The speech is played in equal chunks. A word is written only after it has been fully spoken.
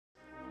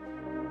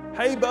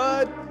Hey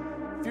bud,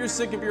 if you're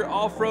sick of your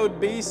off-road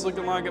beast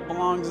looking like it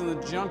belongs in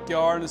the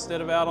junkyard instead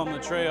of out on the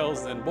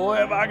trails, then boy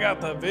have I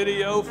got the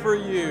video for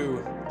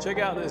you. Check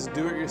out this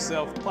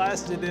do-it-yourself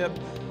Plastidip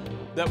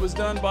that was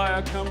done by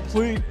a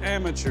complete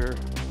amateur,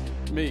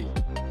 me.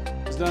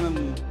 It was done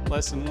in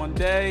less than 1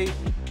 day,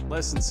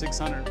 less than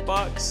 600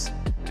 bucks,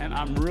 and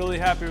I'm really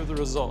happy with the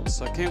results,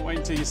 so I can't wait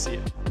until you see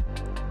it.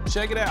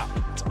 Check it out.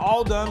 It's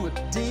all done with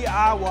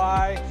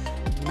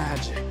DIY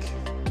magic.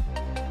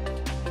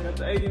 Got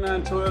the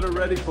 89 Toyota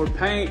ready for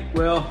paint.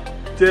 Well,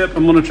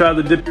 I'm gonna try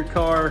the dip your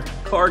car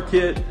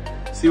kit,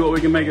 see what we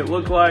can make it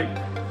look like.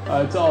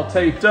 It's all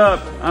taped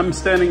up. I'm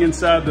standing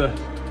inside the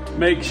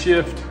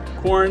makeshift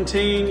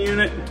quarantine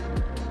unit.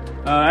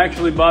 I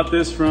actually bought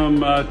this from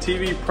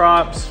TV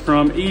props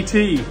from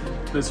E.T.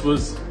 This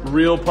was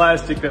real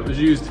plastic that was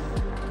used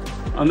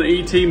on the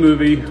E.T.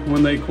 movie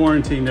when they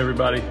quarantined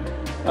everybody.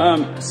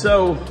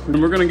 So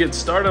we're gonna get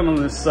started on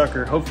this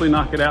sucker, hopefully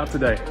knock it out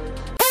today.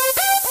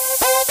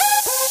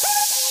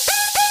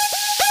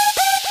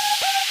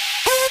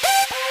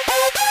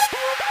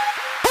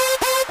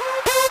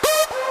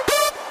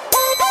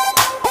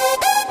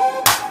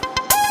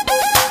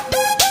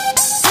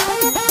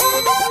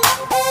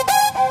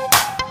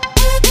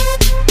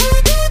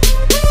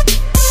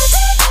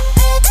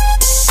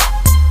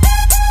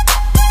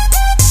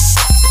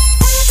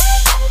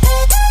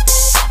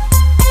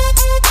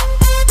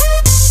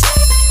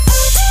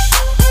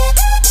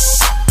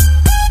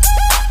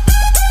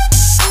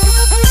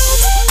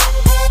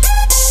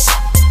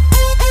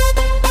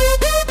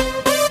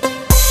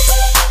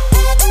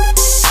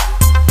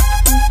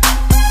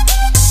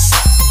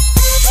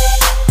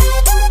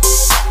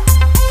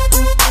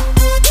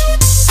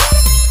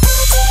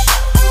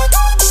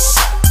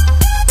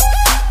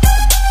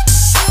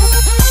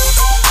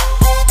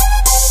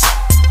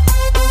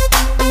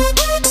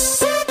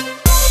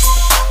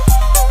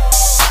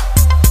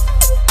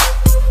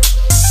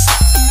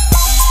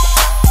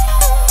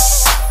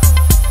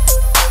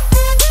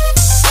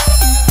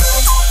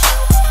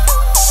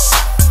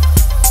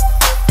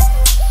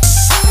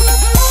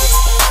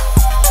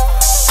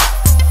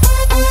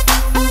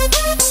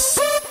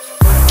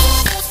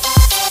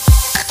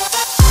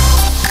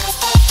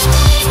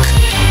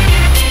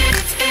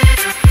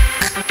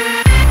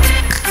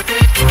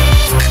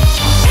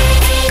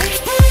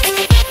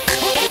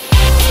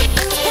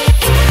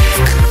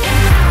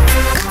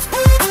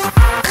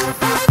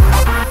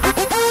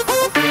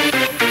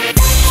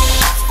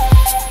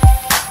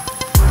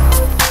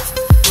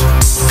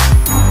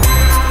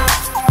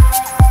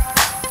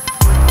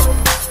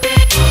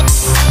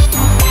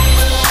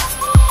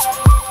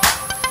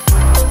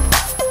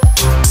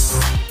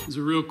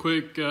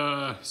 Quick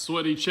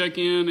sweaty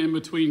check-in in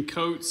between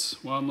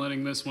coats while I'm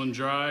letting this one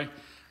dry.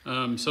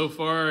 So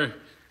far,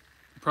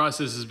 the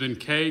process has been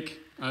cake.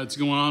 It's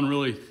going on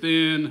really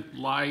thin,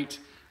 light.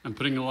 I'm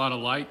putting a lot of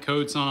light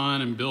coats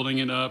on and building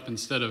it up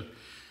instead of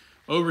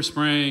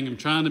overspraying. I'm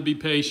trying to be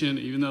patient,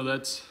 even though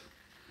that's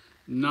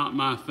not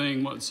my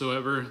thing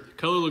whatsoever. The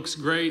color looks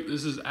great.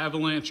 This is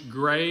Avalanche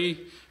Gray,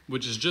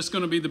 which is just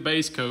going to be the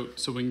base coat,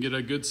 so we can get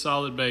a good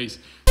solid base.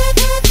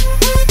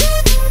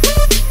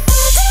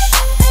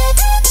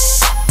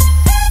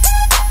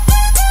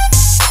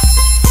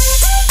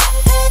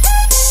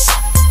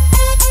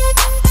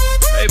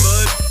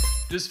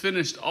 Just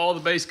finished all the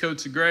base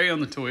coats of gray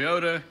on the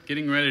Toyota,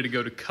 getting ready to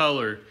go to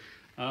color.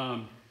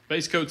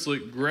 Base coats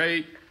look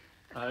great.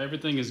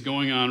 Everything is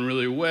going on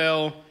really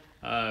well.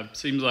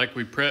 Seems like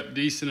we prepped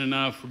decent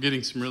enough. We're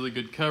getting some really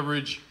good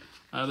coverage.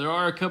 There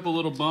are a couple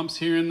little bumps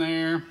here and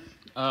there.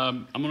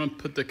 I'm gonna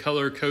put the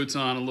color coats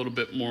on a little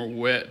bit more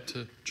wet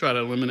to try to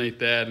eliminate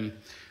that and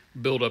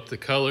build up the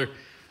color.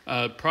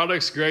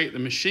 Product's great. The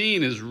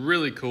machine is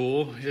really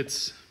cool.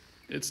 It's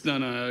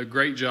done a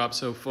great job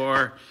so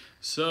far.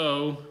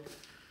 So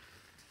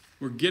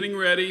we're getting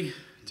ready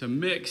to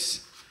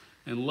mix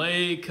and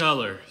lay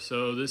color.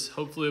 So this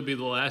hopefully will be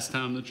the last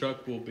time the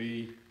truck will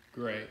be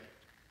gray.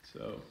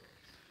 So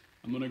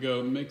I'm gonna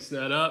go mix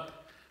that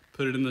up,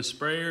 put it in the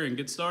sprayer and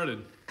get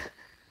started.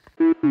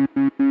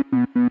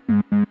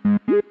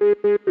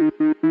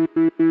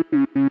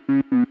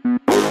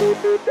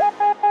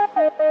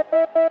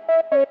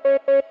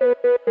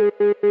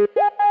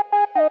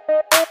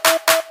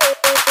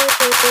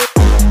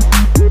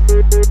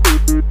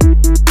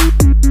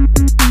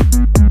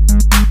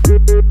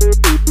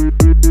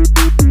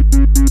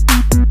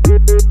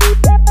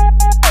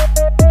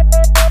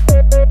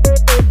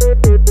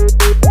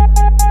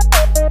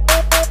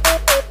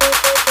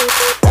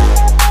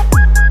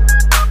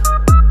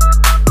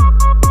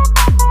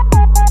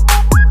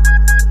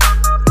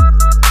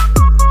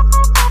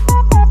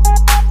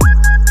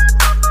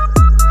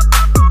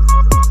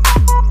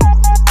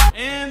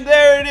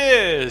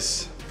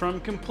 From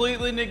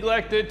completely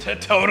neglected to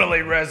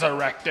totally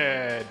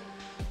resurrected.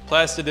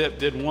 Plastidip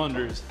did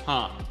wonders,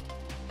 huh?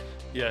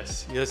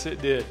 Yes, yes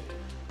it did.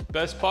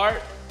 Best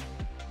part,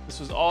 this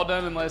was all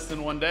done in less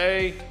than 1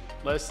 day,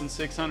 less than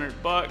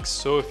 600 bucks.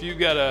 So if you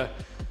got a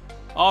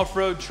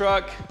off-road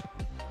truck,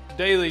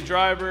 daily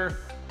driver,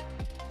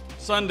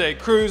 Sunday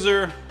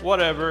cruiser,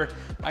 whatever.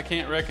 I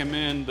can't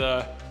recommend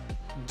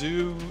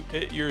do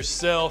it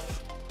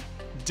yourself,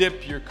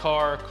 dip your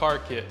car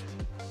kit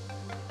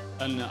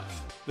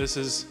enough. This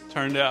has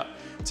turned out,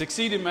 it's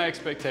exceeded my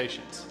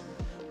expectations.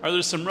 Are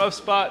there some rough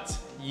spots?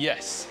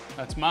 Yes,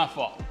 that's my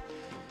fault.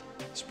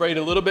 Sprayed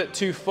a little bit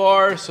too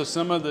far, so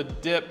some of the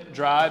dip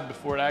dried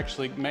before it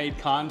actually made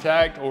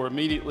contact or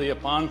immediately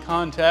upon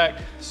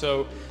contact.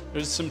 So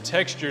there's some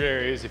textured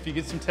areas. If you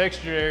get some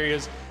textured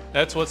areas,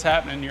 that's what's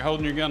happening. You're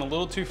holding your gun a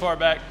little too far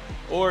back,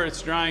 or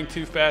it's drying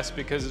too fast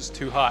because it's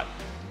too hot.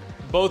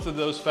 Both of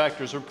those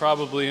factors are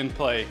probably in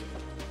play.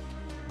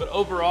 But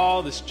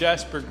overall, this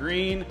Jasper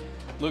Green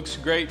looks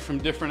great from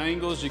different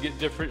angles. You get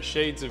different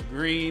shades of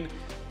green.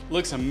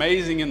 Looks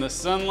amazing in the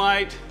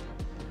sunlight.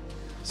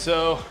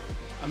 So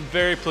I'm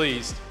very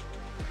pleased.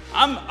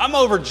 I'm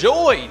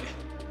overjoyed.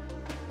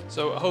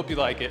 So I hope you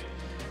like it.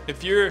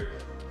 If you're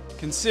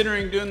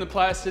considering doing the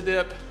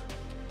Plastidip,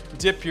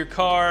 dip your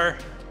car,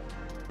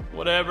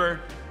 whatever,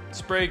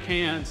 spray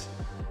cans,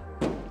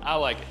 I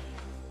like it.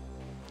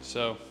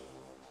 So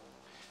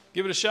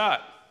give it a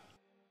shot.